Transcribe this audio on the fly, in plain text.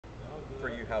For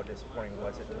you, how disappointing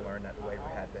was it to learn that the waiver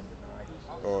had been denied?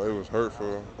 It was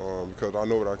hurtful because I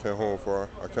know what I came home for.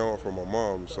 I came home for my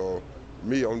mom. So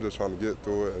me, I'm just trying to get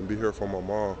through it and be here for my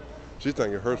mom. She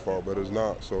think it's her fault, but it's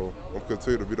not. So I'm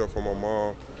continue to be there for my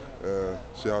mom and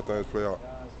see how things play out.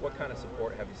 What kind of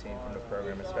support have you seen from the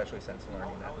program, especially since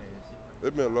learning that news?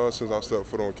 It's been love since I stepped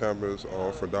foot on campus.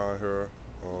 From down here,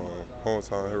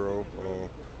 hometown hero.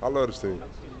 I love this team.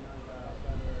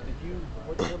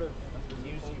 What sort of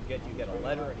news do you get? Do you get a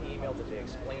letter, an email? Did they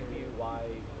explain to you why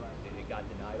it got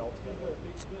denied ultimately?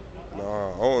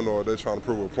 Nah, I don't know if they're trying to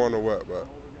prove a point or what, but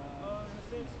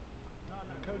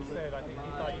The coach said, I think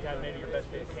he thought you had maybe your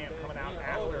best day of camp coming out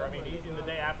after. I mean, in the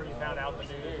day after you found out the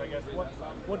news, I guess.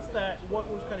 What's that? What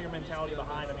was kind of your mentality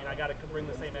behind? I mean, I got to bring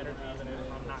the same energy even if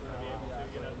I'm not going to be able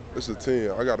to. it's a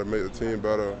team. I got to make the team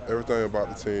better. Everything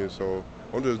about the team. So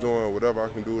I'm just doing whatever I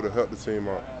can do to help the team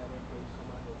out.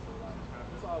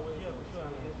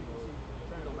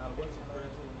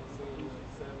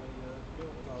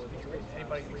 Did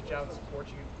anybody reach out and support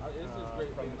you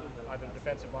from either the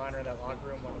defensive line or in that locker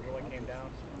room when the ruling came down?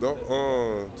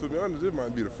 No, to be honest, this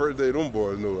might be the first day them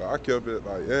boys knew it. I kept it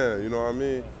like, yeah, you know what I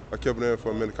mean? I kept it in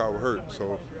for a minute, I was hurt.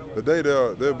 So the day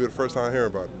they'll be the first time hearing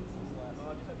about it.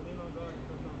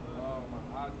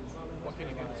 What can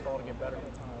you do this fall to get better?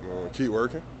 Keep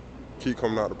working, keep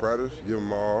coming out to practice, give them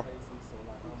my all.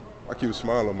 I keep a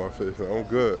smile on my face. I'm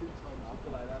good.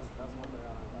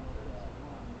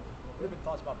 What have been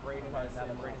thoughts about Braden now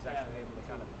that Braden's actually able to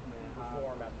kind of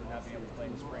perform after not being able to play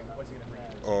in the spring? What's he going to bring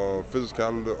to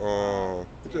Physicality,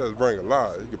 he just bring a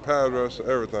lot. He can pass rush,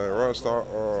 everything, run start.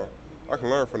 I can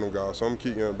learn from them guys, so I'm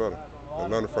keep getting better.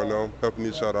 And learning from them, helping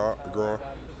each other out, growing.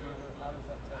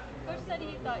 Coach said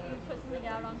he thought you put something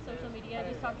out on social media,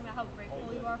 just talking about how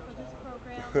grateful you are for this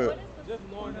program. What is the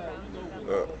support around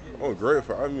you? I'm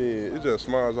grateful. I mean, it just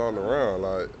smiles all around.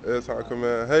 Like, every time I come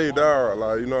in, hey, Darrell,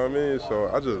 like, you know what I mean? So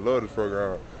I just love this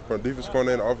program. From defense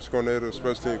coordinator, offense coordinator,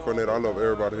 special team coordinator, I love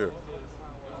everybody here.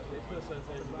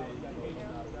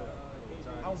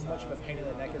 How much of a pain in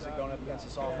the neck is it going up against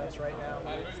this offense right now?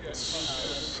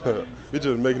 We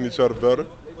just making each other better.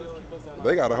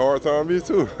 They got a hard time, me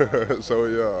too. So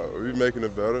yeah, we making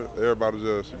it better. Everybody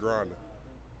just grinding.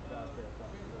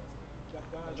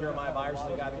 Jeremiah Myers is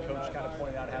the guy the coach kind of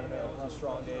pointed out having a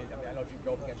strong day. I mean, I know if you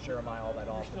go up against Jeremiah all that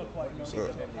often, but what do you see from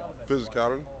him in the offense?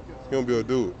 Physicality, he don't be able to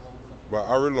do it. But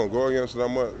I really don't go against it that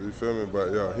much, you feel me?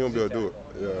 But yeah, he don't be able to do it.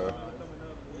 Yeah.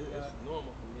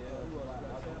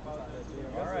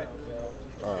 All right.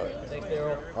 All right. Thanks,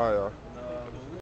 Darrell. All right, y'all.